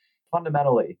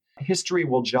fundamentally, history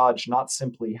will judge not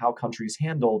simply how countries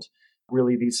handled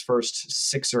really these first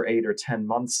 6 or 8 or 10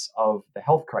 months of the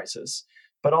health crisis,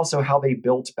 but also how they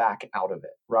built back out of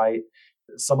it, right?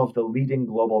 Some of the leading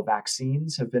global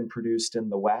vaccines have been produced in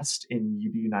the West, in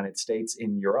the United States,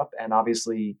 in Europe. And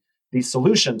obviously, the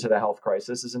solution to the health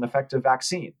crisis is an effective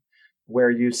vaccine, where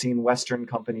you've seen Western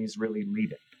companies really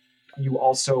leading. You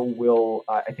also will,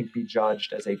 I think, be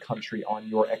judged as a country on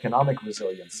your economic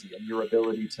resiliency and your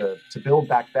ability to build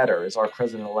back better, as our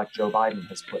president-elect Joe Biden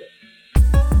has put it.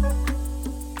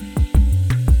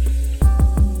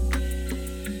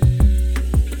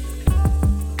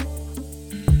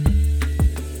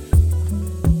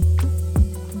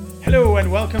 Hello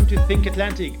and welcome to Think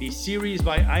Atlantic, the series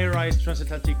by IRI's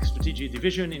Transatlantic Strategy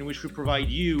Division, in which we provide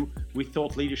you with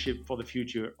thought leadership for the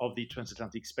future of the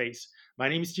transatlantic space. My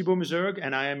name is Thibaut Meuzergue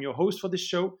and I am your host for this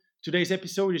show. Today's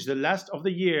episode is the last of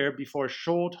the year before a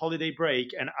short holiday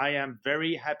break, and I am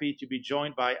very happy to be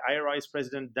joined by IRI's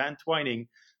President Dan Twining.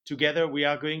 Together, we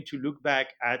are going to look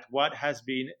back at what has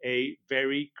been a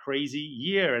very crazy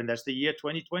year, and that's the year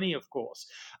 2020, of course.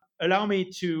 Allow me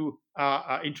to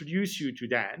introduce you to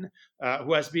Dan,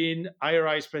 who has been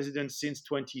IRI's president since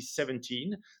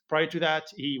 2017. Prior to that,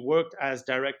 he worked as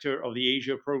director of the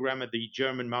Asia program at the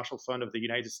German Marshall Fund of the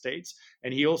United States,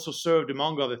 and he also served,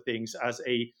 among other things, as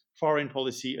a foreign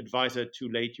policy advisor to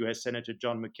late U.S. Senator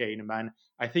John McCain, a man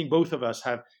I think both of us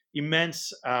have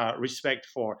immense respect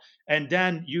for. And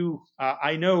Dan,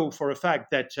 I know for a fact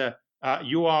that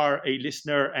you are a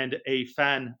listener and a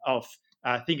fan of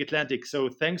Think Atlantic. So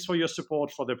thanks for your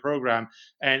support for the program.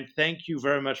 And thank you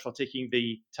very much for taking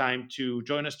the time to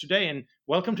join us today. And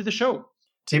welcome to the show.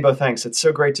 Thibaut, thanks. It's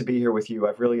so great to be here with you.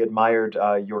 I've really admired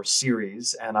your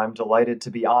series, and I'm delighted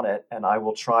to be on it. And I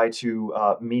will try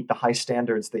to meet the high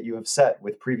standards that you have set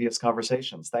with previous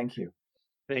conversations. Thank you.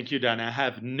 Thank you, Dan. I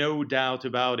have no doubt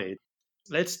about it.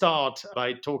 Let's start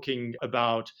by talking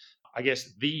about, I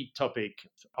guess, the topic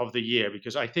of the year,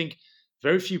 because I think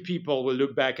very few people will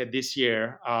look back at this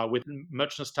year with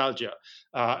much nostalgia.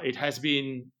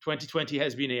 2020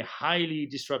 has been a highly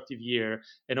disruptive year.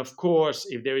 And of course,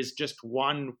 if there is just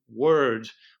one word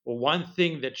or one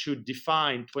thing that should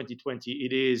define 2020,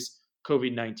 it is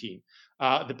COVID-19.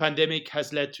 The pandemic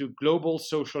has led to global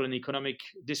social and economic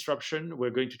disruption. We're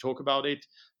going to talk about it.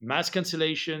 Mass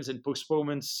cancellations and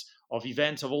postponements of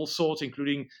events of all sorts,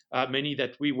 including many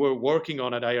that we were working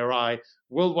on at IRI,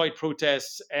 worldwide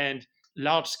protests, and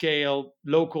large-scale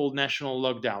local national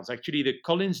lockdowns. Actually, the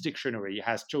Collins Dictionary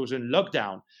has chosen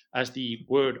lockdown as the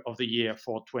word of the year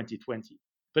for 2020.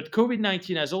 But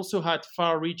COVID-19 has also had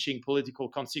far-reaching political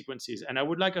consequences. And I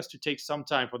would like us to take some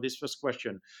time for this first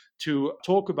question to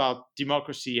talk about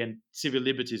democracy and civil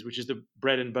liberties, which is the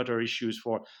bread and butter issues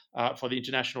for the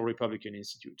International Republican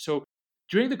Institute. So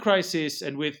during the crisis,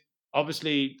 and with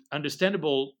obviously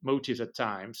understandable motives at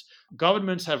times,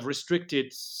 governments have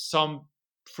restricted some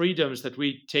freedoms that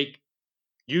we take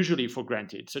usually for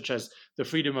granted, such as the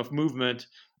freedom of movement,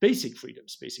 basic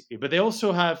freedoms, basically. But they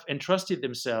also have entrusted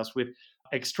themselves with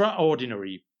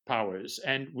extraordinary powers.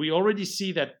 And we already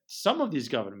see that some of these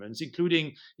governments,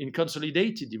 including in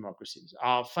consolidated democracies,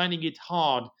 are finding it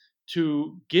hard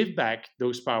to give back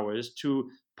those powers to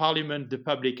parliament, the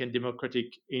public, and democratic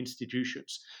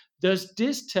institutions. Does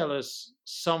this tell us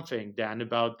something, Dan,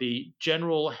 about the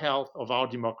general health of our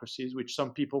democracies, which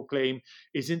some people claim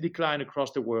is in decline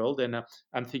across the world? And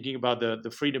I'm thinking about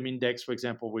the Freedom Index, for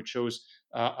example, which shows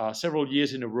several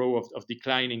years in a row of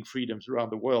declining freedoms around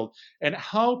the world. And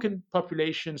how can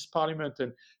populations, parliament,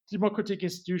 and democratic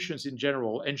institutions in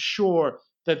general ensure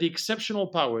that the exceptional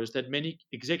powers that many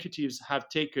executives have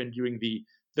taken during the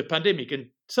pandemic, and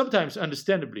sometimes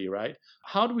understandably, right?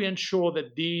 How do we ensure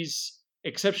that these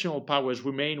exceptional powers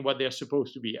remain what they're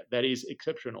supposed to be, that is,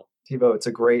 exceptional? Thibaut, it's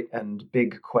a great and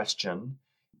big question.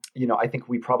 I think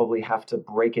we probably have to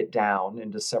break it down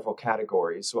into several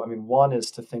categories. So, one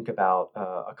is to think about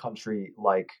a country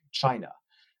like China,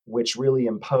 which really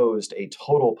imposed a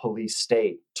total police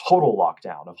state, total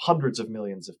lockdown of hundreds of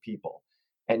millions of people,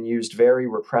 and used very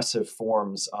repressive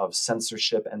forms of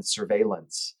censorship and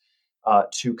surveillance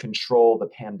to control the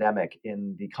pandemic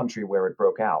in the country where it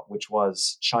broke out, which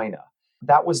was China.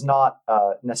 That was not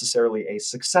necessarily a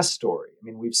success story.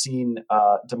 We've seen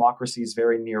democracies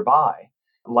very nearby,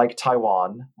 like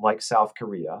Taiwan, like South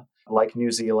Korea, like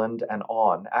New Zealand, and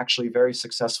actually very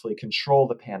successfully control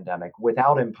the pandemic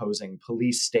without imposing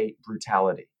police state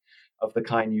brutality of the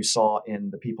kind you saw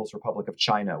in the People's Republic of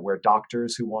China, where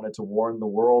doctors who wanted to warn the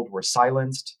world were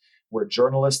silenced, where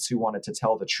journalists who wanted to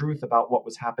tell the truth about what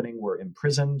was happening were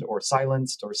imprisoned or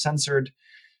silenced or censored.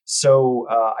 So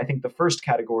I think the first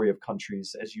category of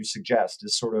countries, as you suggest,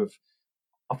 is sort of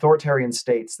authoritarian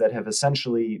states that have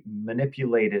essentially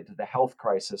manipulated the health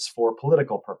crisis for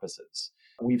political purposes.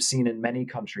 We've seen in many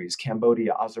countries,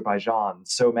 Cambodia, Azerbaijan,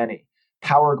 so many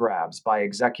power grabs by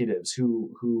executives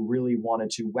who really wanted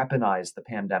to weaponize the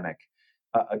pandemic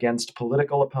against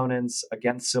political opponents,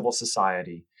 against civil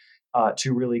society,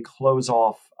 to really close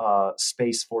off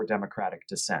space for democratic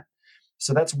dissent.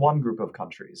 So that's one group of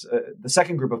countries. The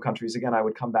second group of countries, again, I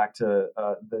would come back to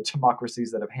the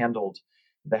democracies that have handled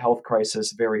the health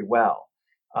crisis very well.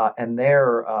 And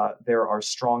there are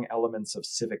strong elements of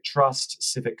civic trust,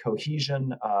 civic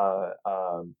cohesion,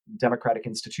 democratic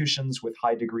institutions with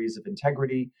high degrees of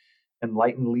integrity,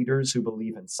 enlightened leaders who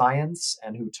believe in science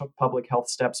and who took public health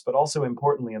steps. But also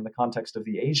importantly, in the context of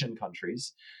the Asian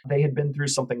countries, they had been through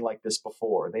something like this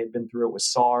before. They had been through it with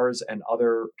SARS and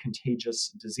other contagious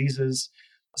diseases.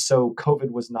 So COVID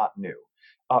was not new.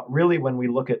 Really, when we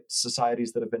look at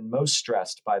societies that have been most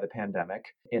stressed by the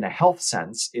pandemic, in a health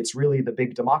sense, it's really the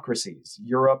big democracies,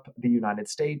 Europe, the United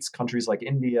States, countries like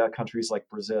India, countries like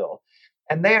Brazil.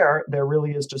 And there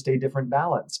really is just a different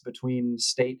balance between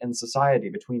state and society,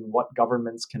 between what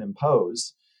governments can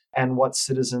impose and what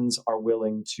citizens are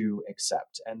willing to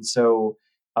accept. And so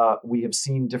we have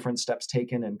seen different steps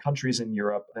taken in countries in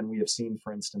Europe than we have seen,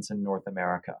 for instance, in North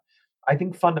America. I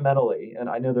think fundamentally, and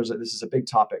I know this is a big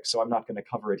topic, so I'm not going to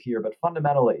cover it here, but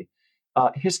fundamentally,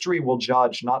 history will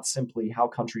judge not simply how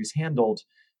countries handled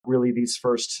really these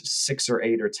first 6 or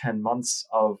 8 or 10 months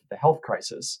of the health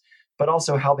crisis, but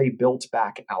also how they built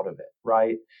back out of it,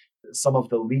 right? Some of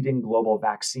the leading global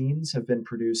vaccines have been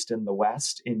produced in the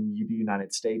West, in the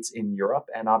United States, in Europe,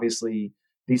 and obviously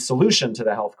the solution to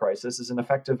the health crisis is an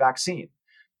effective vaccine,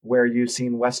 where you've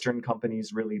seen Western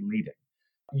companies really leading.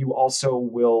 You also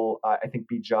will, I think,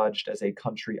 be judged as a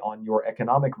country on your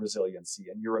economic resiliency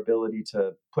and your ability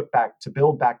to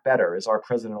build back better, as our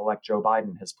president-elect Joe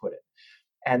Biden has put it.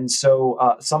 And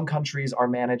so some countries are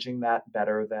managing that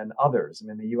better than others. I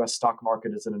mean, the US stock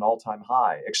market is at an all-time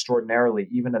high, extraordinarily,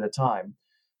 even at a time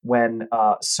when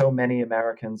so many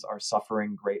Americans are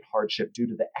suffering great hardship due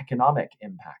to the economic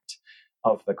impact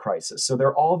of the crisis. So there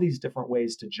are all these different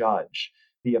ways to judge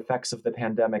the effects of the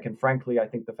pandemic. And frankly, I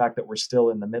think the fact that we're still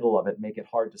in the middle of it make it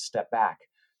hard to step back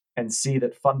and see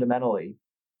that fundamentally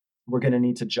we're going to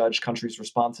need to judge countries'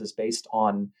 responses based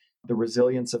on the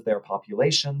resilience of their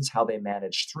populations, how they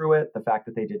managed through it, the fact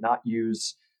that they did not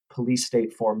use police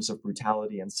state forms of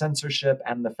brutality and censorship,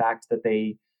 and the fact that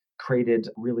they created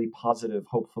really positive,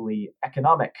 hopefully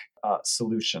economic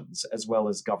solutions as well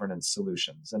as governance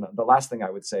solutions. And the last thing I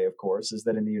would say, of course, is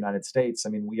that in the United States, I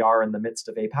mean, we are in the midst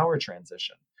of a power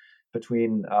transition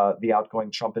between the outgoing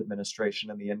Trump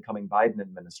administration and the incoming Biden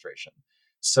administration.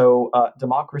 So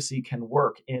democracy can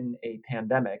work in a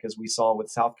pandemic, as we saw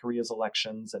with South Korea's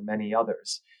elections and many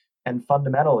others. And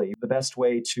fundamentally, the best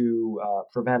way to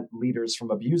prevent leaders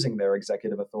from abusing their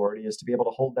executive authority is to be able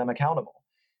to hold them accountable.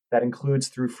 That includes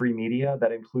through free media,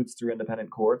 that includes through independent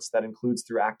courts, that includes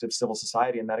through active civil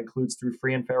society, and that includes through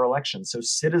free and fair elections. So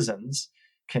citizens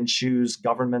can choose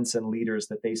governments and leaders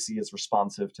that they see as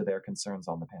responsive to their concerns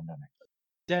on the pandemic.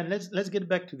 Dan, let's get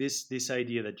back to this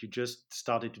idea that you just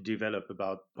started to develop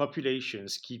about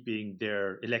populations keeping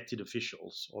their elected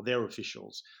officials or their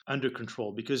officials under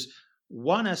control. Because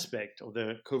one aspect of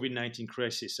the COVID-19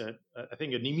 crisis, I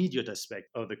think an immediate aspect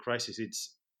of the crisis,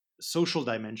 it's social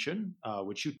dimension,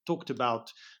 which you talked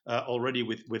about already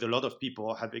with a lot of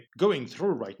people going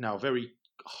through right now, very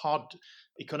hard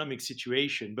economic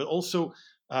situation, but also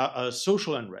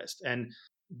social unrest. And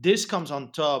this comes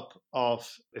on top of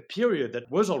a period that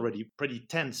was already pretty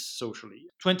tense socially.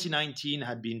 2019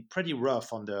 had been pretty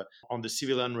rough on the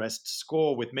civil unrest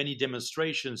score, with many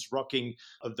demonstrations rocking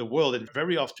the world, and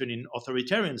very often in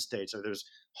authoritarian states. So there's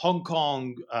Hong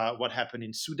Kong, what happened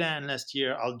in Sudan last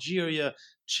year, Algeria,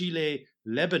 Chile,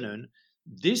 Lebanon.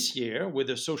 This year, with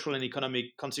the social and economic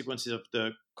consequences of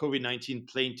the COVID-19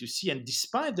 plain to see, and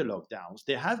despite the lockdowns,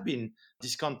 there have been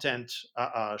discontent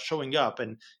showing up,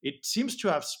 and it seems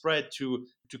to have spread to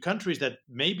countries that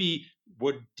maybe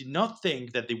did not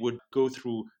think that they would go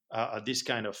through this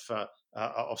kind of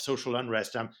social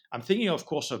unrest. I'm thinking, of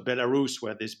course, of Belarus,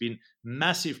 where there's been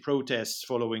massive protests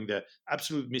following the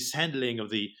absolute mishandling of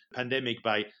the pandemic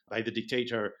by the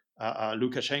dictator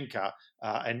Lukashenko,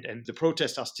 and the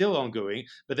protests are still ongoing.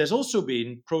 But there's also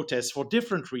been protests for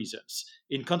different reasons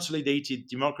in consolidated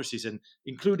democracies, and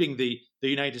including the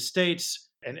United States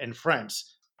and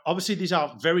France. Obviously, these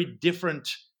are very different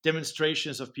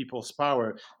demonstrations of people's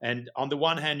power. And on the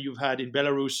one hand, you've had in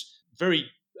Belarus very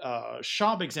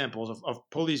sharp examples of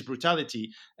police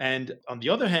brutality. And on the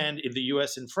other hand, in the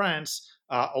US and France,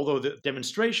 although the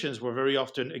demonstrations were very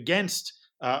often against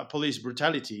police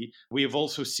brutality, we have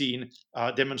also seen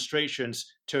demonstrations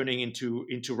turning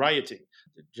into rioting.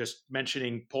 Just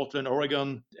mentioning Portland,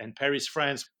 Oregon, and Paris,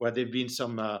 France, where there have been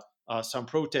some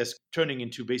protests turning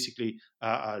into basically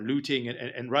looting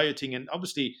and rioting, and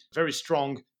obviously very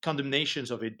strong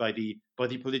condemnations of it by the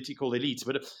political elites.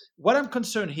 But what I'm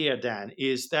concerned here, Dan,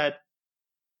 is that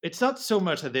it's not so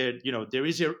much that there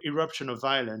is an eruption of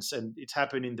violence, and it's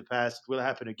happened in the past, it will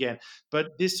happen again,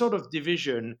 but this sort of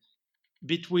division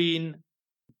between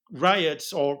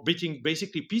riots or between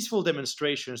basically peaceful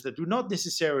demonstrations that do not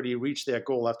necessarily reach their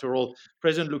goal. After all,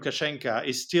 President Lukashenko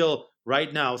is still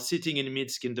right now sitting in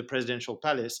Minsk in the presidential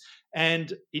palace.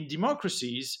 And in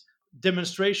democracies,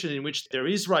 demonstration in which there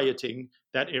is rioting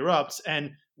that erupts,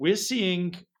 and we're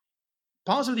seeing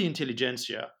parts of the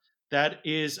intelligentsia that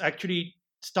is actually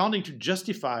starting to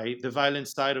justify the violent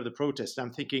side of the protest. I'm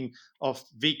thinking of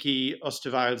Vicky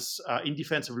Osterweil's In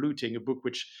Defense of Looting, a book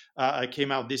which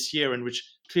came out this year and which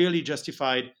clearly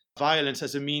justified violence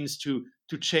as a means to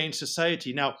change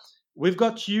society. Now, we've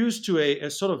got used to a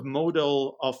sort of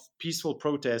model of peaceful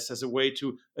protests as a way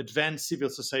to advance civil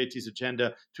society's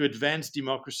agenda, to advance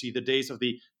democracy, the days of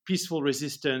the peaceful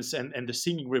resistance and the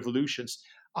singing revolutions.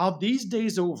 Are these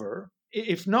days over?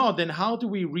 If not, then how do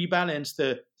we rebalance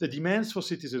the demands for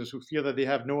citizens who feel that they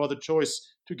have no other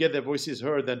choice to get their voices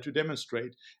heard than to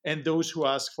demonstrate, and those who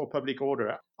ask for public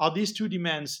order? Are these two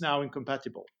demands now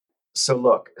incompatible? So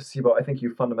look, Sibo, I think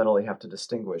you fundamentally have to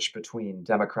distinguish between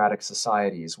democratic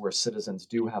societies where citizens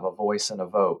do have a voice and a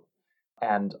vote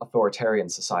and authoritarian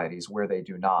societies where they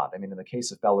do not. I mean, in the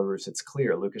case of Belarus, it's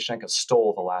clear Lukashenko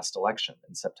stole the last election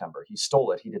in September. He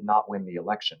stole it. He did not win the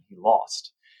election. He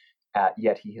lost.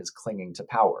 Yet he is clinging to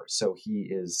power. So he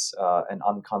is an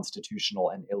unconstitutional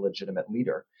and illegitimate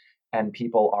leader. And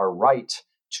people are right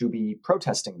to be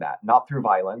protesting that, not through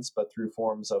violence, but through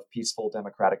forms of peaceful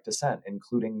democratic dissent,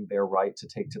 including their right to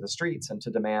take to the streets and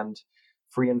to demand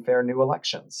free and fair new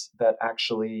elections that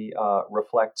actually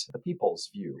reflect the people's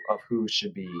view of who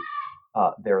should be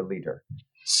their leader.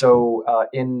 So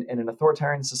in an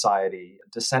authoritarian society,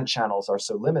 dissent channels are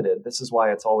so limited. This is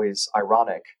why it's always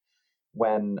ironic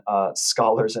when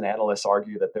scholars and analysts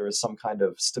argue that there is some kind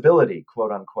of stability, quote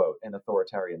unquote, in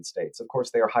authoritarian states. Of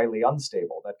course, they are highly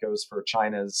unstable. That goes for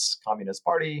China's Communist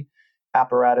Party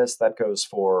apparatus, that goes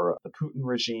for the Putin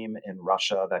regime in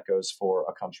Russia, that goes for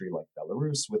a country like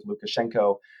Belarus with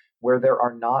Lukashenko, where there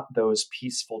are not those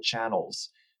peaceful channels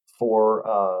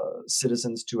for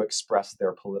citizens to express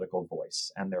their political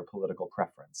voice and their political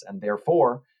preference. And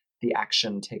therefore, the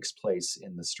action takes place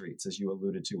in the streets. As you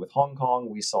alluded to with Hong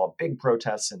Kong, we saw big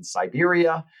protests in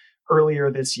Siberia earlier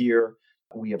this year.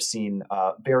 We have seen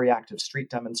very active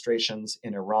street demonstrations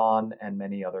in Iran and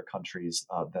many other countries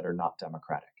that are not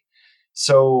democratic.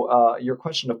 So your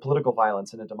question of political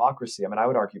violence in a democracy, I mean, I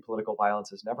would argue political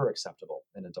violence is never acceptable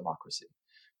in a democracy.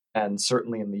 And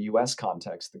certainly in the US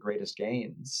context, the greatest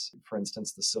gains, for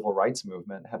instance, the civil rights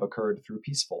movement, have occurred through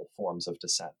peaceful forms of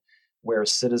dissent, where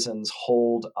citizens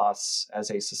hold us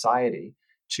as a society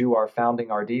to our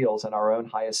founding ideals and our own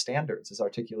highest standards as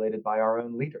articulated by our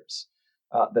own leaders.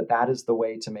 That is the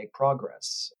way to make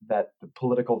progress, that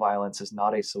political violence is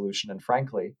not a solution. And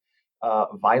frankly,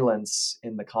 violence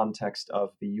in the context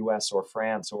of the US or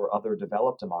France or other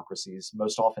developed democracies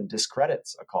most often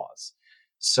discredits a cause.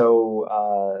 So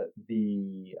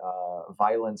the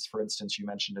violence, for instance, you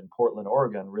mentioned in Portland,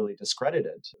 Oregon, really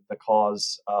discredited the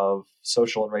cause of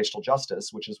social and racial justice,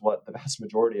 which is what the vast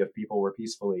majority of people were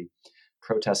peacefully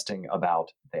protesting about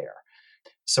there.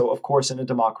 So, of course, in a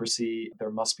democracy,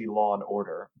 there must be law and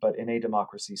order. But in a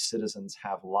democracy, citizens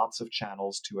have lots of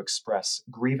channels to express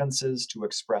grievances, to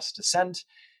express dissent,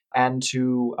 and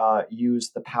to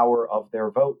use the power of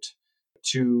their vote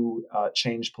to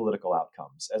change political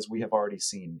outcomes, as we have already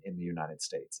seen in the United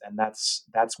States. And that's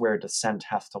where dissent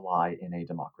has to lie in a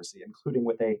democracy, including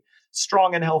with a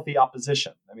strong and healthy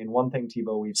opposition. I mean, one thing,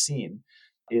 Thibault, we've seen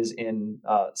is in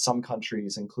some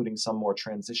countries, including some more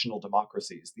transitional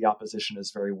democracies, the opposition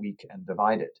is very weak and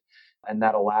divided. And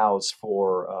that allows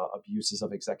for abuses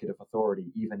of executive authority,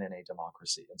 even in a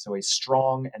democracy. And so a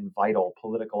strong and vital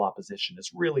political opposition is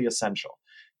really essential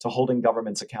to holding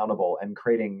governments accountable and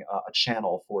creating a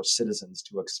channel for citizens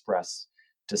to express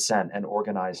dissent and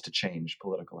organize to change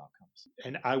political outcomes.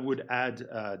 And I would add,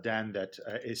 Dan, that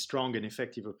a strong and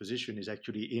effective opposition is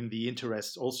actually in the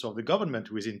interest also of the government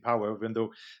who is in power, even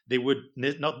though they would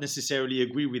not necessarily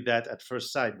agree with that at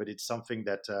first sight. But it's something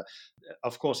that,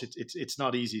 of course, it's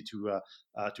not easy to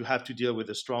have to deal with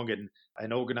a strong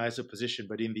and organized opposition.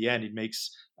 But in the end, it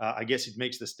makes, I guess, it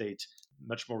makes the state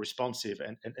much more responsive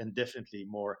and definitely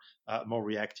more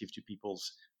reactive to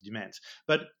people's demands.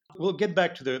 But we'll get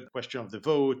back to the question of the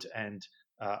vote and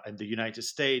the United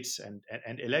States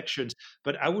and elections.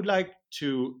 But I would like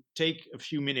to take a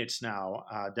few minutes now,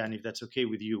 Dan, if that's okay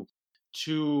with you,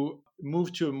 to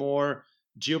move to a more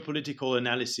geopolitical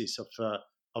analysis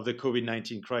of the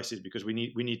COVID-19 crisis, because we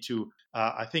need to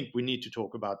I think we need to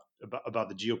talk about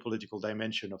the geopolitical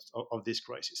dimension of this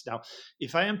crisis. Now,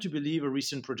 if I am to believe a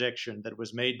recent projection that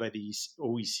was made by the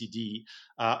OECD,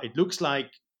 it looks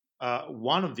like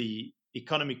one of the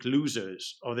economic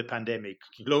losers of the pandemic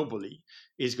globally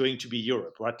is going to be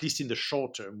Europe, or at least in the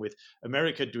short term, with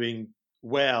America doing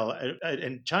well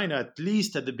and China, at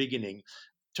least at the beginning,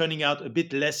 turning out a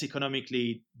bit less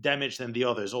economically damaged than the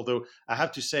others. Although I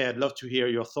have to say, I'd love to hear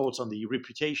your thoughts on the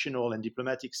reputational and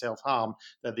diplomatic self-harm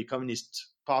that the Communist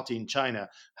Party in China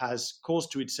has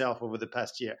caused to itself over the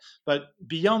past year. But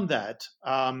beyond that,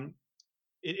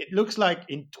 it looks like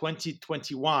in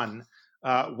 2021,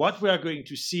 what we are going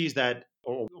to see is that,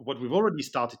 or what we've already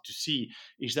started to see,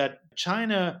 is that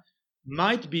China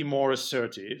might be more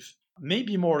assertive,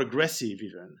 maybe more aggressive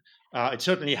even. It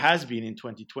certainly has been in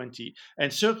 2020,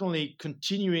 and certainly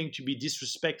continuing to be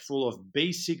disrespectful of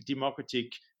basic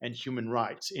democratic and human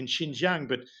rights in Xinjiang,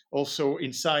 but also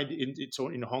inside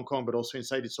in Hong Kong, but also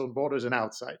inside its own borders and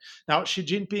outside. Now, Xi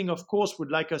Jinping, of course,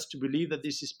 would like us to believe that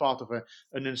this is part of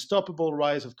an unstoppable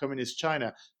rise of communist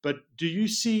China. But do you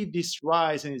see this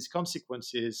rise and its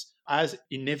consequences as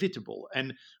inevitable?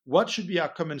 And what should be our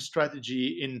common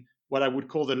strategy in what I would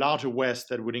call the larger West,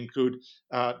 that would include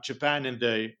Japan and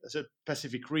the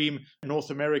Pacific Rim,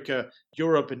 North America,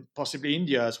 Europe, and possibly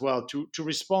India as well, to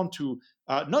respond to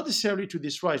not necessarily to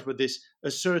this rise, but this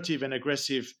assertive and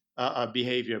aggressive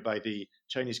behavior by the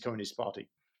Chinese Communist Party?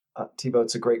 Thibaut,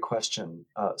 it's a great question.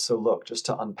 So look, just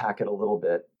to unpack it a little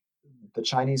bit, the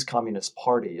Chinese Communist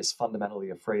Party is fundamentally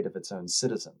afraid of its own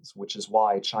citizens, which is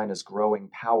why China's growing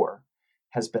power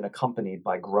has been accompanied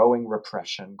by growing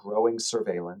repression, growing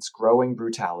surveillance, growing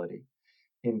brutality,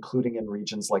 including in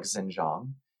regions like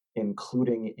Xinjiang,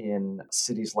 including in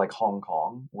cities like Hong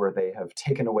Kong, where they have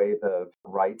taken away the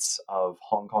rights of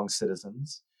Hong Kong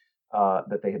citizens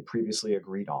that they had previously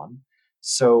agreed on.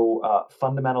 So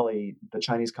fundamentally, the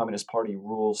Chinese Communist Party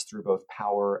rules through both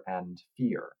power and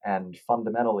fear. And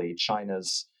fundamentally,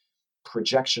 China's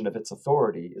projection of its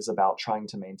authority is about trying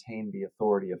to maintain the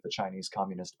authority of the Chinese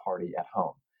Communist Party at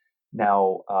home.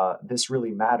 Now, this really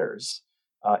matters,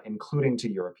 including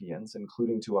to Europeans,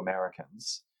 including to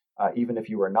Americans. Even if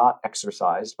you are not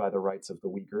exercised by the rights of the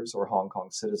Uyghurs or Hong Kong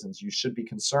citizens, you should be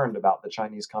concerned about the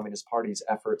Chinese Communist Party's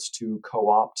efforts to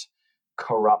co-opt,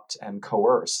 corrupt, and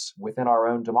coerce within our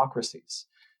own democracies.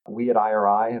 We at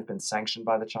IRI have been sanctioned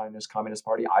by the Chinese Communist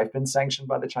Party. I've been sanctioned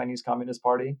by the Chinese Communist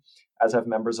Party, as have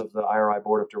members of the IRI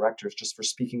board of directors, just for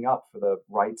speaking up for the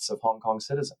rights of Hong Kong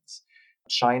citizens.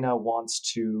 China wants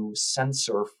to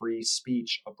censor free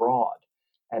speech abroad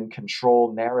and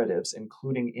control narratives,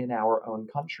 including in our own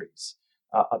countries,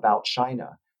 about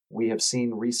China. We have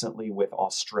seen recently with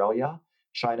Australia,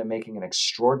 China making an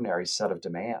extraordinary set of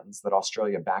demands that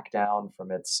Australia back down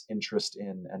from its interest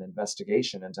in an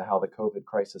investigation into how the COVID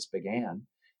crisis began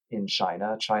in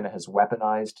China. China has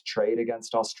weaponized trade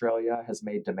against Australia, has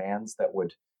made demands that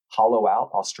would hollow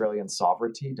out Australian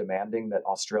sovereignty, demanding that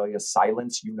Australia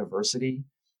silence university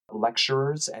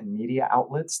lecturers and media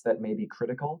outlets that may be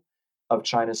critical of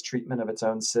China's treatment of its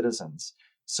own citizens.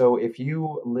 So if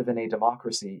you live in a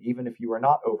democracy, even if you are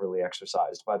not overly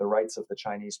exercised by the rights of the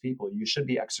Chinese people, you should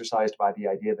be exercised by the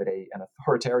idea that an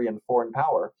authoritarian foreign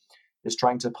power is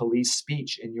trying to police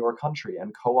speech in your country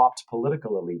and co-opt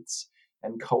political elites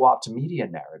and co-opt media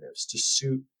narratives to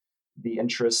suit the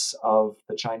interests of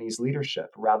the Chinese leadership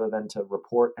rather than to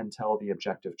report and tell the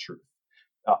objective truth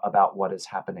about what is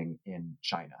happening in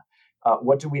China.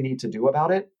 What do we need to do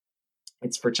about it?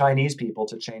 It's for Chinese people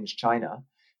to change China,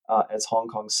 as Hong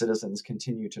Kong citizens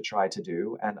continue to try to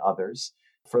do, and others.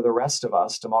 For the rest of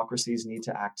us, democracies need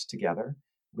to act together.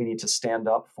 We need to stand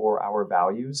up for our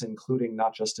values, including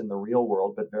not just in the real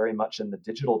world, but very much in the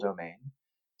digital domain.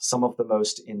 Some of the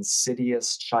most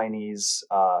insidious Chinese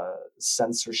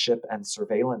censorship and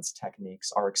surveillance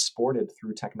techniques are exported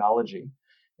through technology,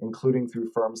 including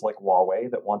through firms like Huawei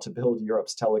that want to build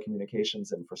Europe's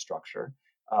telecommunications infrastructure.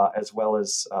 as well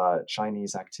as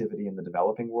Chinese activity in the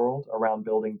developing world around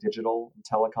building digital and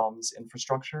telecoms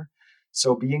infrastructure.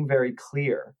 So being very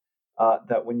clear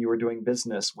that when you are doing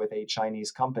business with a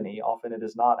Chinese company, often it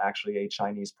is not actually a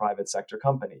Chinese private sector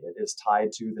company. It is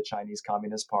tied to the Chinese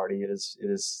Communist Party. It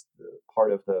is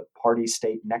part of the party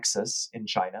state nexus in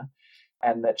China,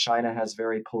 and that China has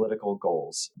very political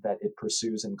goals that it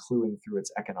pursues, including through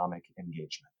its economic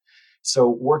engagement. So,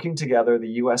 working together,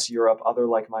 the US, Europe, other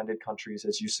like minded countries,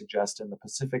 as you suggest, in the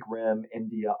Pacific Rim,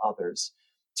 India, others,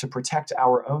 to protect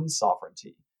our own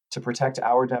sovereignty, to protect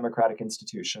our democratic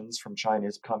institutions from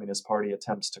China's Communist Party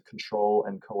attempts to control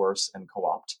and coerce and co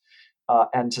opt,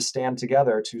 and to stand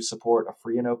together to support a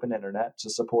free and open internet, to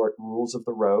support rules of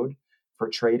the road for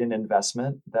trade and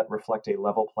investment that reflect a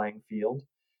level playing field,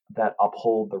 that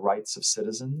uphold the rights of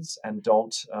citizens and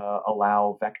don't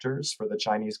allow vectors for the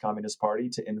Chinese Communist Party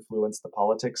to influence the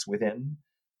politics within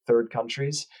third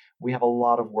countries. We have a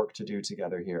lot of work to do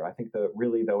together here. I think that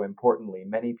really, though, importantly,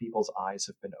 many people's eyes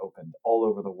have been opened all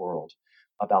over the world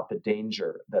about the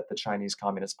danger that the Chinese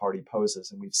Communist Party poses.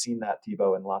 And we've seen that,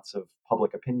 Thibaut, in lots of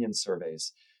public opinion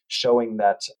surveys showing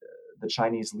that the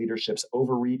Chinese leadership's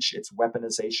overreach, its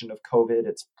weaponization of COVID,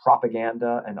 its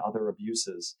propaganda, and other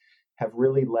abuses have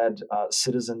really led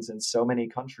citizens in so many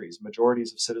countries,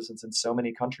 majorities of citizens in so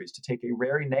many countries, to take a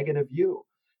very negative view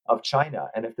of China.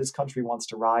 And if this country wants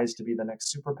to rise to be the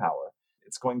next superpower,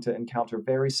 it's going to encounter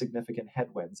very significant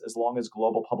headwinds as long as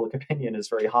global public opinion is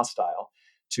very hostile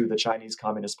to the Chinese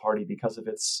Communist Party because of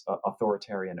its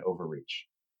authoritarian overreach.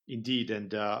 Indeed,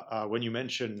 and when you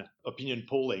mention opinion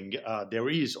polling, there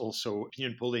is also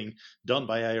opinion polling done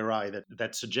by IRI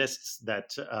that suggests that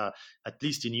at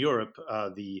least in Europe,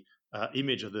 the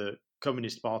image of the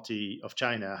Communist Party of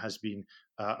China has been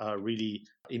really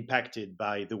impacted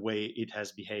by the way it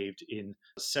has behaved in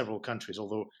several countries,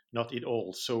 although not in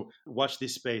all. So watch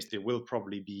this space. There will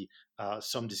probably be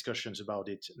some discussions about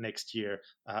it next year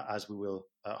as we will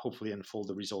hopefully unfold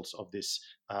the results of this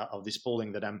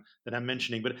polling that I'm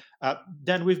mentioning. But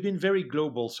Dan, we've been very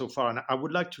global so far, and I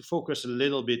would like to focus a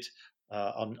little bit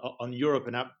on Europe.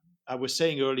 And I was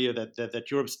saying earlier that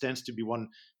Europe tends to be one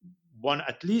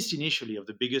at least initially of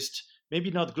the biggest,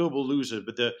 maybe not global loser,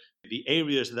 but the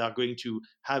areas that are going to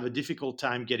have a difficult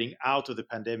time getting out of the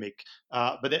pandemic.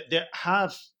 But there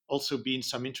have also been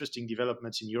some interesting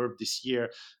developments in Europe this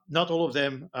year. Not all of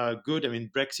them good. I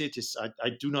mean, Brexit is. I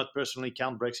do not personally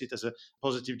count Brexit as a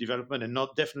positive development, and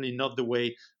definitely not the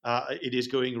way it is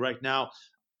going right now.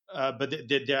 But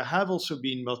there have also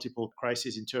been multiple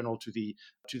crises internal to the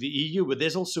EU. But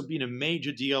there's also been a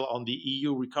major deal on the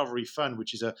EU Recovery Fund,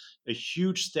 which is a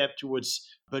huge step towards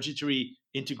budgetary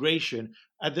integration.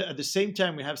 At the same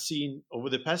time, we have seen over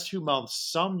the past few months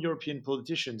some European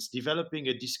politicians developing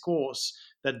a discourse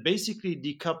that basically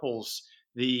decouples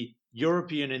the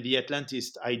European and the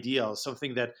Atlantist ideal,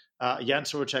 something that Jan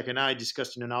Sorocak and I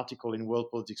discussed in an article in World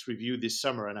Politics Review this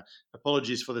summer. And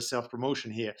apologies for the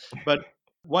self-promotion here, but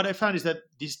what I found is that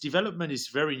this development is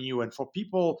very new. And for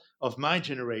people of my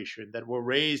generation that were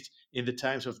raised in the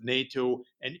times of NATO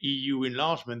and EU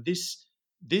enlargement, this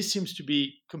seems to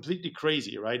be completely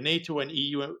crazy, right? NATO and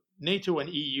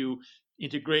EU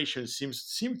integration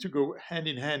seem to go hand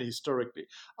in hand historically.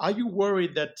 Are you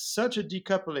worried that such a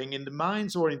decoupling in the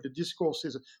minds or in the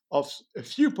discourses of a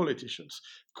few politicians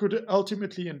could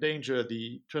ultimately endanger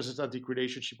the transatlantic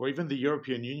relationship or even the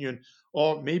European Union,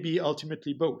 or maybe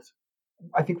ultimately both?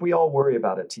 I think we all worry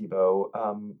about it, Thibaut.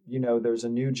 There's a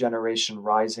new generation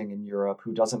rising in Europe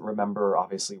who doesn't remember,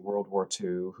 obviously, World War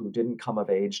II, who didn't come of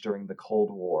age during the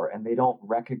Cold War, and they don't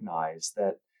recognize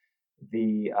that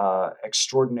the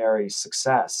extraordinary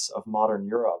success of modern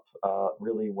Europe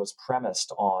really was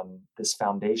premised on this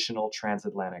foundational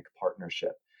transatlantic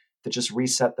partnership that just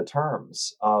reset the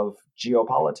terms of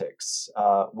geopolitics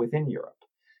within Europe.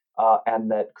 And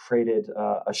that created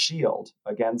a shield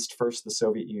against first the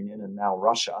Soviet Union and now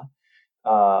Russia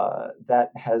that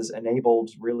has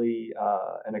enabled really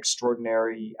an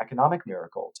extraordinary economic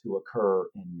miracle to occur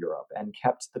in Europe and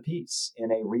kept the peace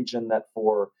in a region that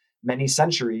for many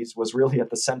centuries was really at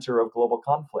the center of global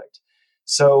conflict.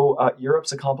 So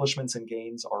Europe's accomplishments and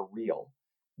gains are real.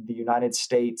 The United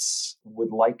States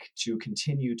would like to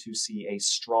continue to see a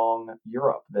strong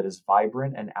Europe that is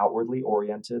vibrant and outwardly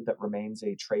oriented, that remains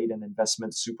a trade and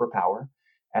investment superpower,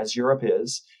 as Europe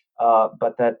is,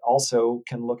 but that also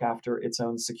can look after its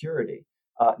own security.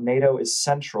 NATO is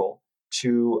central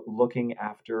to looking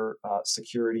after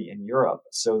security in Europe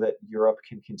so that Europe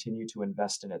can continue to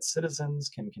invest in its citizens,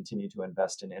 can continue to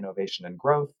invest in innovation and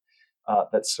growth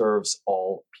that serves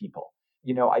all people.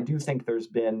 I do think there's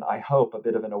been, I hope, a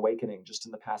bit of an awakening just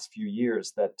in the past few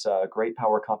years that great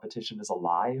power competition is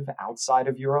alive outside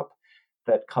of Europe,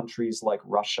 that countries like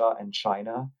Russia and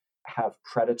China have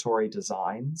predatory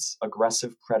designs,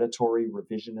 aggressive, predatory,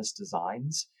 revisionist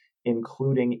designs,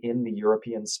 including in the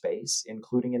European space,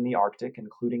 including in the Arctic,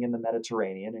 including in the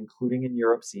Mediterranean, including in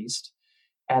Europe's East.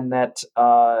 And that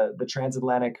the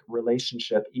transatlantic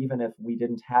relationship, even if we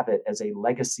didn't have it as a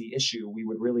legacy issue, we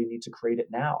would really need to create it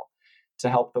now to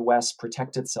help the West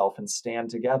protect itself and stand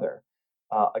together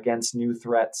against new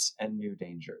threats and new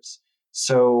dangers.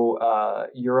 So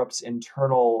Europe's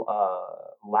internal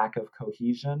lack of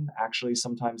cohesion actually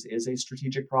sometimes is a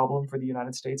strategic problem for the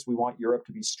United States. We want Europe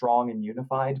to be strong and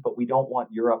unified, but we don't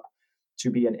want Europe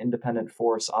to be an independent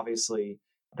force, obviously,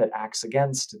 that acts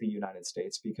against the United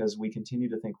States, because we continue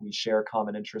to think we share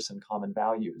common interests and common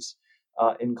values,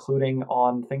 including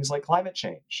on things like climate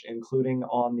change, including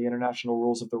on the international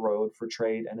rules of the road for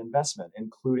trade and investment,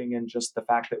 including in just the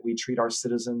fact that we treat our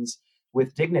citizens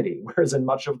with dignity, whereas in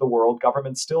much of the world,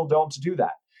 governments still don't do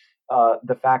that.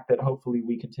 The fact that hopefully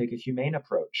we can take a humane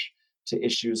approach to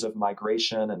issues of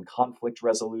migration and conflict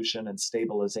resolution and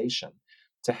stabilization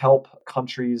to help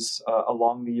countries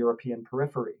along the European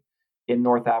periphery, in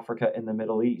North Africa, in the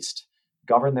Middle East,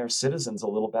 govern their citizens a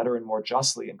little better and more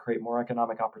justly and create more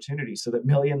economic opportunity so that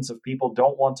millions of people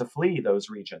don't want to flee those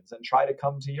regions and try to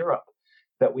come to Europe.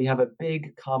 That we have a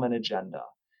big common agenda,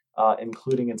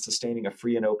 including in sustaining a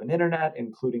free and open internet,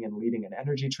 including in leading an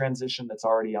energy transition that's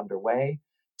already underway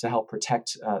to help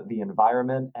protect the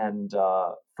environment and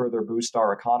further boost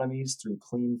our economies through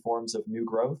clean forms of new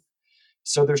growth.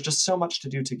 So there's just so much to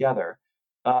do together.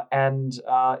 And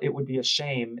it would be a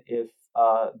shame if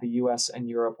the US and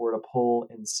Europe were to pull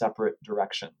in separate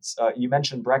directions. You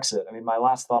mentioned Brexit. I mean, my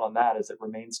last thought on that is it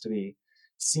remains to be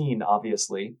seen,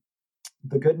 obviously.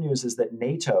 The good news is that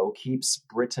NATO keeps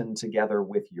Britain together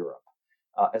with Europe,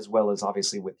 as well as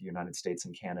obviously with the United States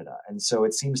and Canada. And so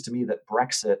it seems to me that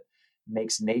Brexit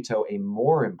makes NATO a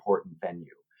more important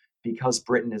venue because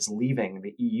Britain is leaving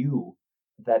the EU,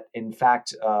 that in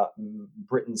fact,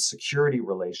 Britain's security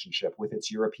relationship with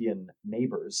its European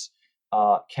neighbors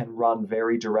can run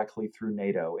very directly through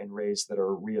NATO in ways that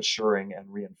are reassuring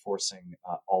and reinforcing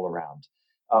all around.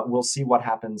 We'll see what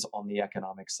happens on the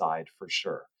economic side for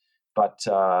sure. But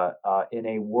in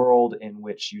a world in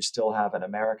which you still have an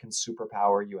American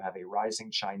superpower, you have a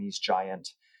rising Chinese giant,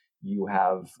 you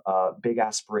have big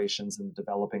aspirations in the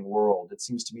developing world, it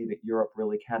seems to me that Europe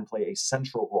really can play a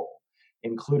central role,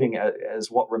 including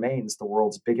as what remains the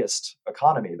world's biggest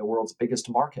economy, the world's biggest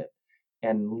market,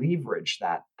 and leverage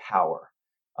that power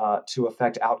to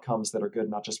affect outcomes that are good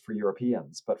not just for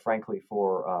Europeans, but frankly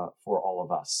for all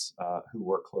of us who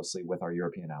work closely with our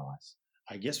European allies.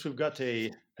 I guess we've got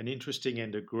an interesting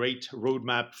and a great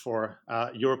roadmap for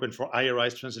Europe and for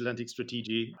IRI's transatlantic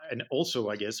strategy, and also,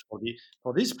 I guess,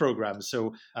 for this program.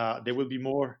 So there will be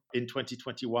more in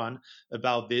 2021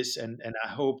 about this, and I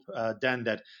hope, Dan,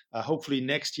 that hopefully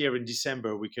next year in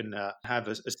December we can have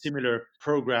a similar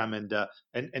program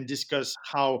and discuss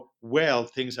how well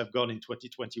things have gone in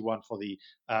 2021 for the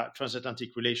transatlantic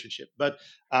relationship. But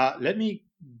let me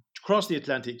cross the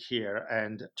Atlantic here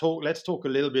and let's talk a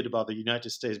little bit about the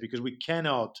United States, because we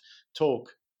cannot talk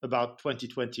about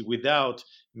 2020 without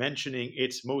mentioning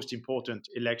its most important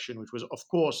election, which was, of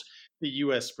course, the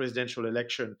US presidential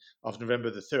election of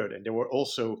November the 3rd. And there were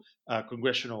also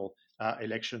congressional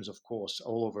elections, of course,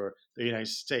 all over the United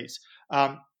States.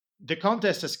 The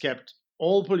contest has kept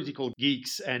all political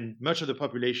geeks and much of the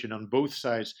population on both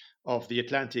sides of the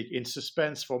Atlantic in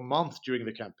suspense for months during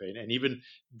the campaign, and even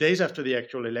days after the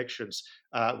actual elections,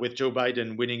 with Joe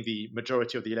Biden winning the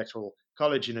majority of the Electoral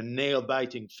College in a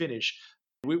nail-biting finish.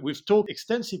 We've talked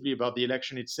extensively about the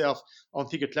election itself on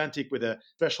Think Atlantic with a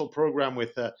special program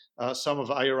with some of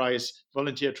IRI's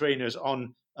volunteer trainers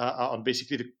on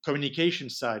basically the communication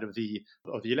side of the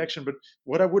election. But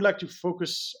what I would like to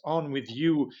focus on with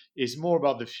you is more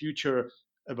about the future,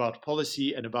 about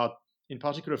policy, and about, in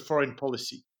particular, foreign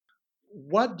policy.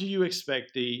 What do you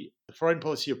expect the foreign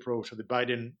policy approach of the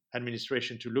Biden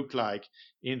administration to look like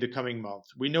in the coming month?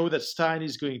 We know that style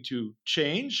is going to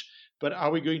change, but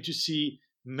are we going to see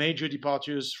major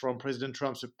departures from President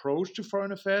Trump's approach to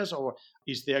foreign affairs, or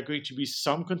is there going to be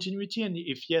some continuity? And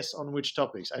if yes, on which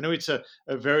topics? I know it's a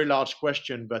very large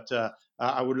question, but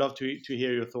I would love to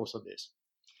hear your thoughts on this.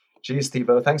 Geez,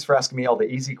 Thibault, thanks for asking me all the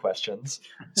easy questions.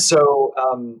 So,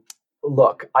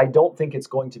 look, I don't think it's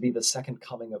going to be the second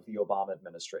coming of the Obama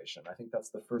administration. I think that's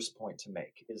the first point to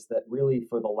make, is that really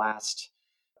for the last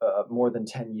more than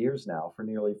 10 years now, for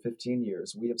nearly 15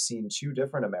 years, we have seen two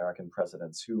different American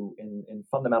presidents who, in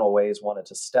fundamental ways, wanted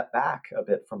to step back a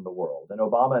bit from the world. And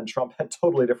Obama and Trump had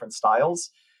totally different styles.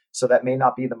 So that may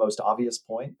not be the most obvious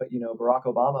point, but Barack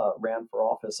Obama ran for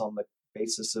office on the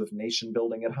basis of nation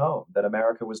building at home, that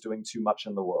America was doing too much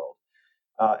in the world.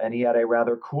 And he had a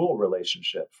rather cool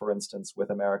relationship, for instance, with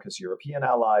America's European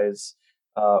allies,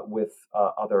 with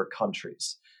other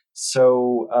countries.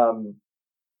 So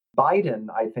Biden,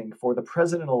 I think, for the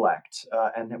president elect,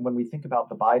 and when we think about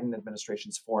the Biden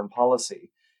administration's foreign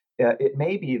policy, it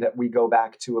may be that we go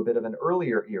back to a bit of an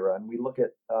earlier era and we look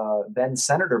at then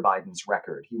Senator Biden's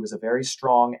record. He was a very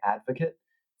strong advocate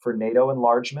for NATO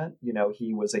enlargement.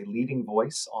 He was a leading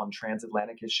voice on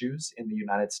transatlantic issues in the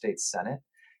United States Senate.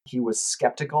 He was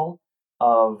skeptical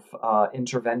of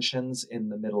interventions in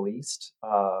the Middle East,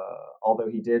 although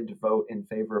he did vote in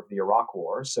favor of the Iraq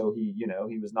War. So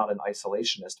he was not an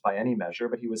isolationist by any measure,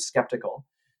 but he was skeptical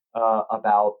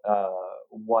about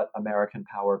what American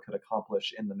power could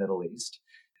accomplish in the Middle East.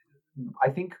 I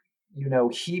think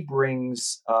he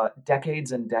brings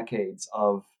decades and decades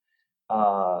of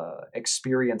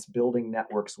experience building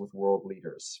networks with world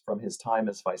leaders, from his time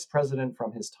as vice president,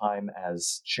 from his time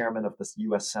as chairman of the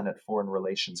U.S. Senate Foreign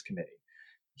Relations Committee.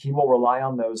 He will rely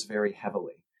on those very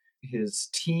heavily. His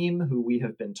team, who we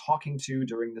have been talking to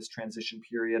during this transition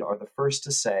period, are the first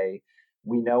to say,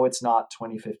 we know it's not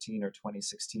 2015 or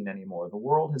 2016 anymore. The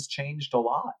world has changed a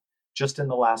lot just in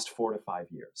the last 4 to 5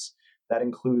 years. That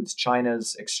includes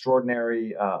China's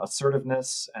extraordinary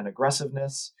assertiveness and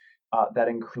aggressiveness. That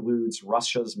includes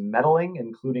Russia's meddling,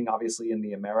 including obviously in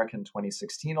the American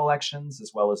 2016 elections,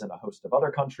 as well as in a host of other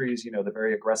countries. The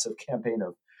very aggressive campaign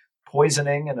of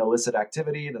poisoning and illicit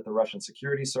activity that the Russian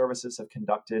security services have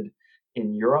conducted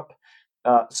in Europe.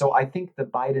 So I think the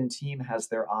Biden team has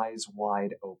their eyes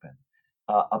wide open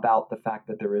about the fact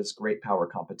that there is great power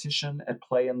competition at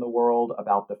play in the world,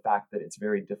 about the fact that it's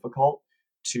very difficult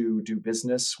to do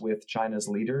business with China's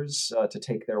leaders, to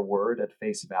take their word at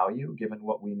face value, given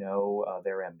what we know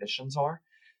their ambitions are.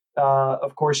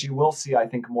 Of course, you will see, I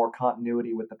think, more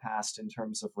continuity with the past in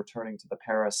terms of returning to the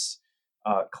Paris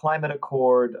Climate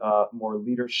Accord, more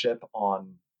leadership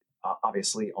on,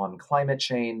 obviously, on climate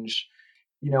change.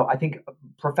 I think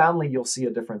profoundly you'll see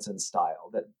a difference in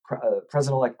style, that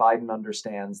President-elect Biden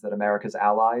understands that America's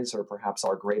allies are perhaps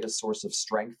our greatest source of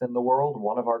strength in the world,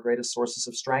 one of our greatest sources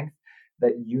of strength,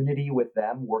 that unity with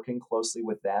them, working closely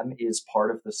with them, is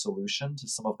part of the solution to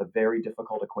some of the very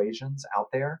difficult equations out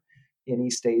there in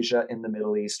East Asia, in the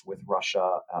Middle East, with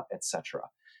Russia, etc.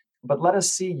 But let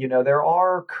us see, there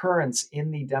are currents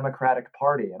in the Democratic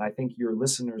Party, and I think your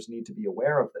listeners need to be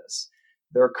aware of this.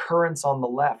 There are currents on the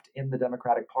left in the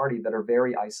Democratic Party that are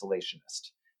very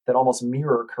isolationist, that almost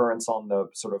mirror currents on the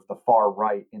sort of the far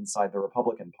right inside the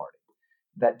Republican Party,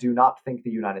 that do not think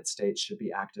the United States should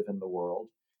be active in the world,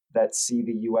 that see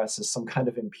the US as some kind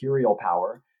of imperial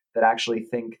power, that actually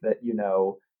think that,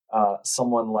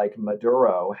 someone like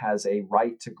Maduro has a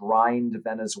right to grind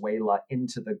Venezuela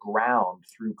into the ground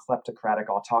through kleptocratic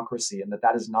autocracy, and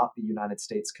that is not the United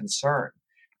States' concern,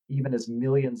 even as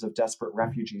millions of desperate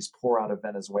refugees pour out of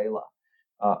Venezuela,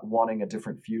 wanting a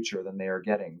different future than they are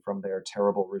getting from their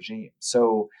terrible regime.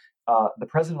 So the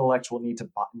president-elect will need to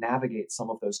navigate some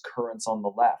of those currents on the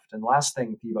left. And last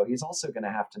thing, Thibaut, he's also going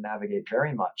to have to navigate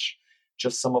very much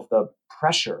just some of the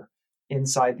pressure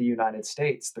inside the United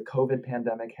States. The COVID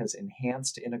pandemic has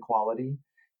enhanced inequality.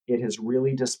 It has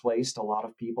really displaced a lot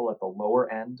of people at the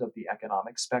lower end of the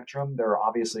economic spectrum. There are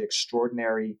obviously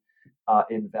extraordinary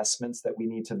investments that we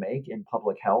need to make in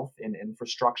public health, in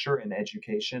infrastructure, in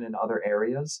education, in other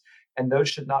areas. And those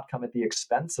should not come at the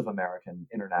expense of American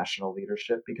international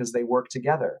leadership, because they work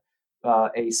together.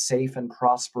 A safe and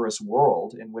prosperous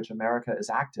world in which America is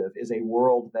active is a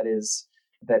world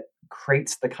that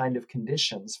creates the kind of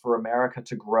conditions for America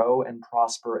to grow and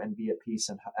prosper and be at peace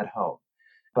and at home.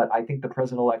 But I think the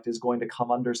president-elect is going to come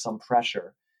under some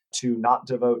pressure to not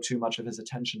devote too much of his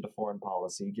attention to foreign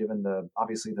policy, given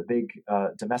obviously the big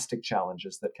domestic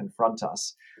challenges that confront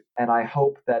us. And I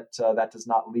hope that that does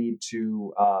not lead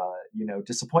to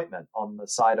disappointment on the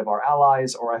side of our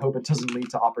allies, or I hope it doesn't lead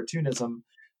to opportunism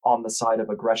on the side of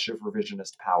aggressive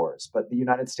revisionist powers. But the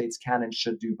United States can and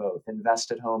should do both: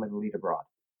 invest at home and lead abroad.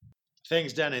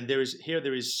 Thanks, Dan. And there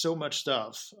is so much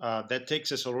stuff that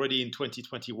takes us already in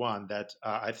 2021 that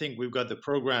I think we've got the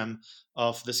program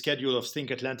of the schedule of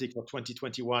Think Atlantic for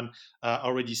 2021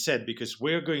 already set, because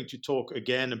we're going to talk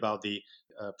again about the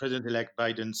President-elect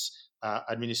Biden's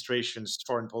administration's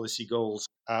foreign policy goals.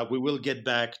 We will get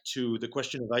back to the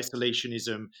question of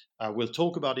isolationism. We'll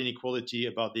talk about inequality,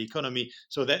 about the economy.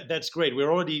 So that's great.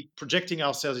 We're already projecting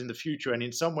ourselves in the future, and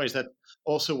in some ways, that's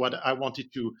also what I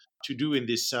wanted to do in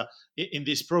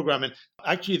this program. And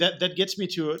actually, that gets me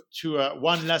to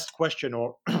one last question,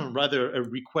 or rather, a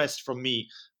request from me.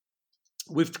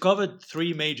 We've covered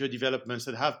three major developments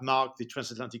that have marked the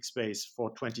transatlantic space for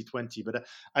 2020. But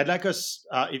I'd like us,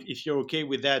 if you're okay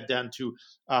with that, Dan, to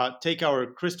take our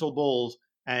crystal balls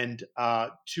and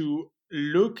to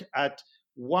look at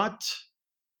what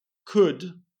could,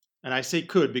 and I say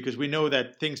could because we know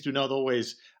that things do not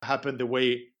always happen the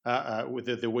way with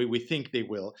the way we think they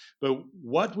will. But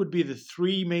what would be the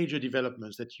three major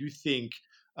developments that you think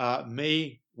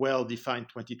may well define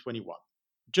 2021?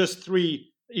 Just three,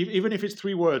 even if it's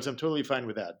three words, I'm totally fine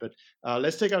with that. But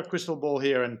let's take our crystal ball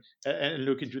here and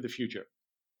look into the future.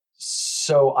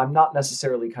 So I'm not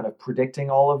necessarily kind of predicting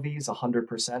all of these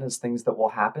 100% as things that will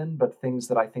happen, but things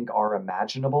that I think are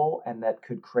imaginable and that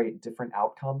could create different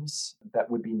outcomes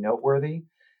that would be noteworthy.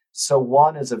 So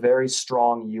one is a very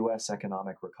strong US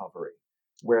economic recovery,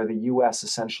 where the US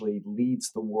essentially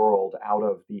leads the world out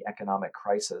of the economic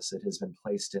crisis it has been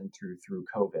placed in through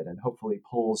COVID, and hopefully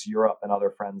pulls Europe and other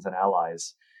friends and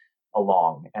allies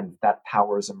along, and that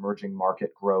powers emerging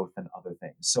market growth and other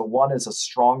things. So one is a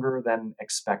stronger than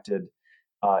expected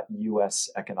US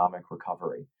economic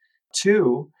recovery.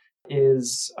 Two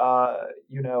is,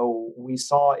 we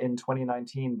saw in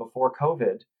 2019 before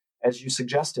COVID, as you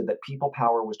suggested, that people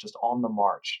power was just on the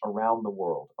march around the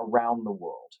world,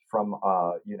 from,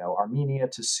 Armenia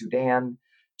to Sudan,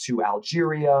 to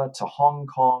Algeria, to Hong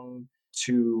Kong,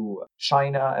 to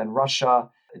China and Russia,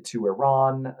 to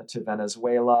Iran, to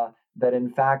Venezuela, that in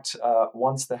fact,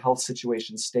 once the health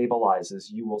situation stabilizes,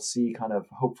 you will see kind of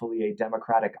hopefully a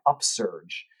democratic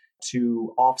upsurge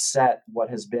to offset what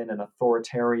has been an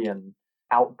authoritarian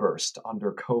outburst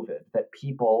under COVID, that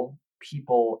people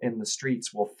in the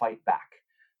streets will fight back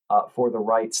for the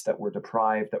rights that were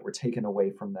deprived, that were taken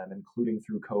away from them, including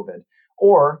through COVID.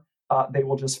 Or they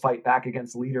will just fight back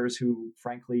against leaders who,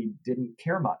 frankly, didn't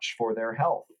care much for their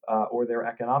health or their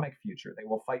economic future. They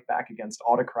will fight back against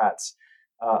autocrats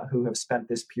who have spent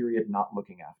this period not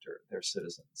looking after their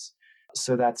citizens.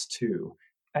 So that's two.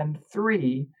 And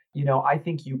three, I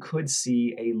think you could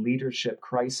see a leadership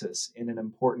crisis in an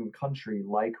important country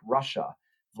like Russia.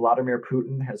 Vladimir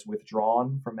Putin has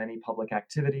withdrawn from many public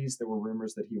activities. There were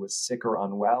rumors that he was sick or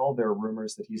unwell. There are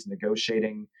rumors that he's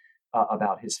negotiating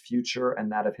about his future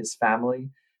and that of his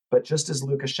family. But just as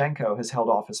Lukashenko has held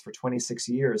office for 26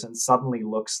 years and suddenly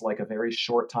looks like a very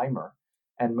short timer,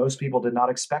 and most people did not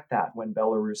expect that when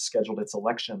Belarus scheduled its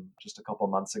election just a couple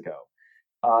months ago,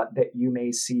 that you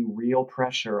may see real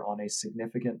pressure on a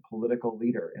significant political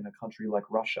leader in a country like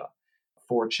Russia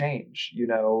for change.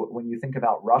 When you think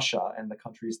about Russia and the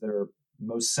countries that are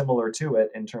most similar to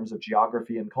it in terms of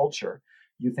geography and culture,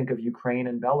 you think of Ukraine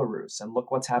and Belarus, and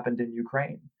look what's happened in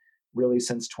Ukraine really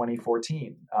since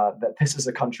 2014, that this is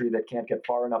a country that can't get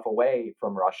far enough away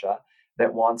from Russia,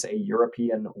 that wants a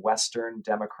European, Western,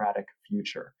 democratic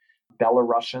future.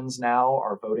 Belarusians now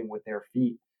are voting with their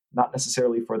feet, not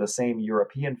necessarily for the same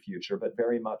European future, but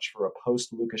very much for a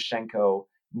post-Lukashenko,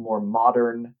 more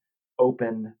modern,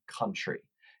 open country.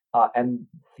 And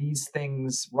these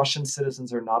things, Russian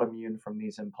citizens are not immune from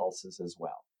these impulses as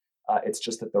well. It's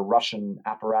just that the Russian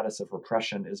apparatus of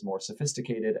repression is more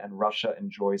sophisticated, and Russia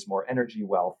enjoys more energy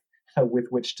wealth with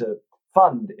which to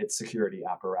fund its security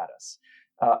apparatus.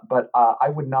 But I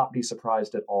would not be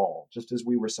surprised at all, just as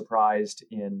we were surprised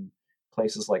in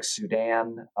places like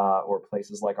Sudan or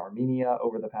places like Armenia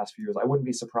over the past few years. I wouldn't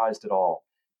be surprised at all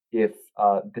if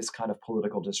this kind of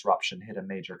political disruption hit a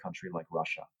major country like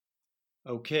Russia.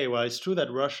 Okay, well, it's true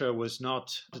that Russia was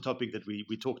not the topic that we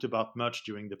talked about much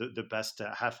during the past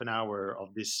half an hour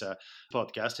of this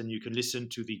podcast. And you can listen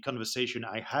to the conversation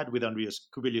I had with Andreas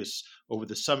Kubilius over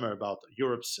the summer about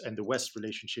Europe's and the West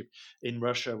relationship in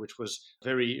Russia, which was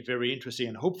very, very interesting.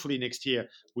 And hopefully next year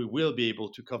we will be able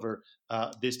to cover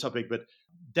this topic. But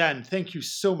Dan, thank you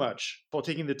so much for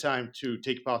taking the time to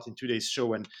take part in today's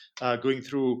show and going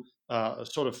through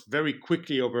sort of very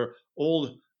quickly over all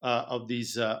of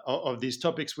these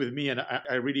topics with me, and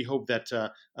I really hope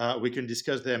that we can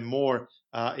discuss them more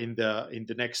in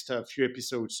the next few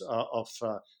episodes of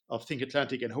Think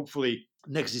Atlantic, and hopefully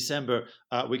next December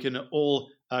we can all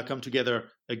come together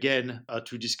again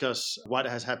to discuss what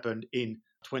has happened in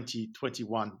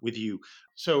 2021 with you.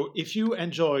 So if you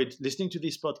enjoyed listening to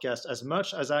this podcast as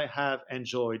much as I have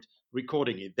enjoyed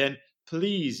recording it, then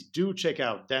please do check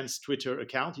out Dan's Twitter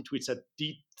account. He tweets at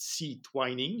DC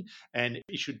Twining, and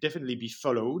it should definitely be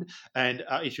followed. And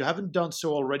if you haven't done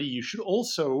so already, you should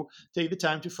also take the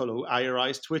time to follow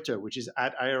IRI's Twitter, which is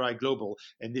at IRI Global.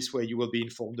 And this way you will be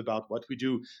informed about what we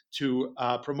do to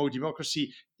promote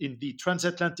democracy in the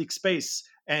transatlantic space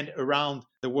and around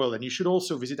the world. And you should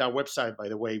also visit our website, by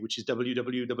the way, which is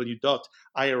www.iri.org.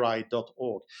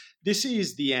 This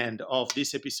is the end of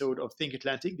this episode of Think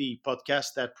Atlantic, the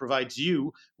podcast that provides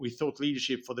you with thought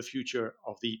leadership for the future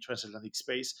of the transatlantic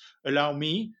space. Allow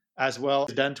me, as well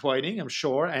as Dan Twining, I'm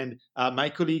sure, and my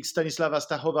colleagues Stanislava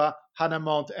Stachova, Hannah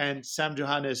Mont, and Sam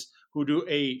Johannes, who do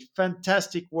a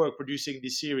fantastic work producing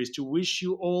this series, to wish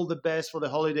you all the best for the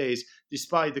holidays,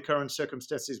 despite the current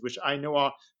circumstances, which I know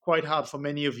are quite hard for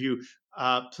many of you.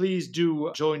 Please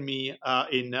do join me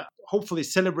in hopefully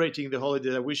celebrating the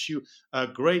holidays. I wish you a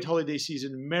great holiday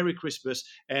season, Merry Christmas,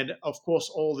 and of course,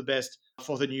 all the best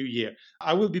for the new year.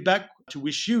 I will be back to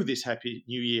wish you this happy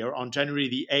new year on January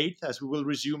the 8th, as we will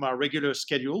resume our regular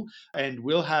schedule, and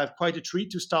we'll have quite a treat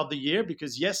to start the year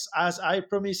because, yes, as I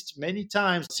promised many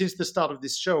times since the start of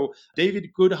this show, David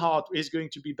Goodhart is going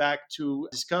to be back to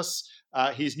discuss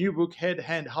his new book, Head,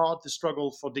 Hand, Heart, The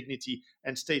Struggle for Dignity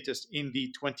and Status in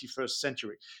the 21st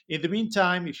Century. In the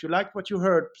meantime, if you liked what you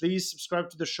heard, please subscribe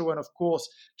to the show and, of course,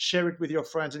 share it with your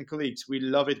friends and colleagues. We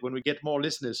love it when we get more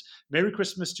listeners. Merry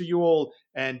Christmas to you all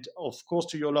and, of course,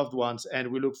 to your loved ones.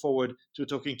 And we look forward to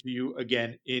talking to you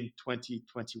again in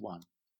 2021.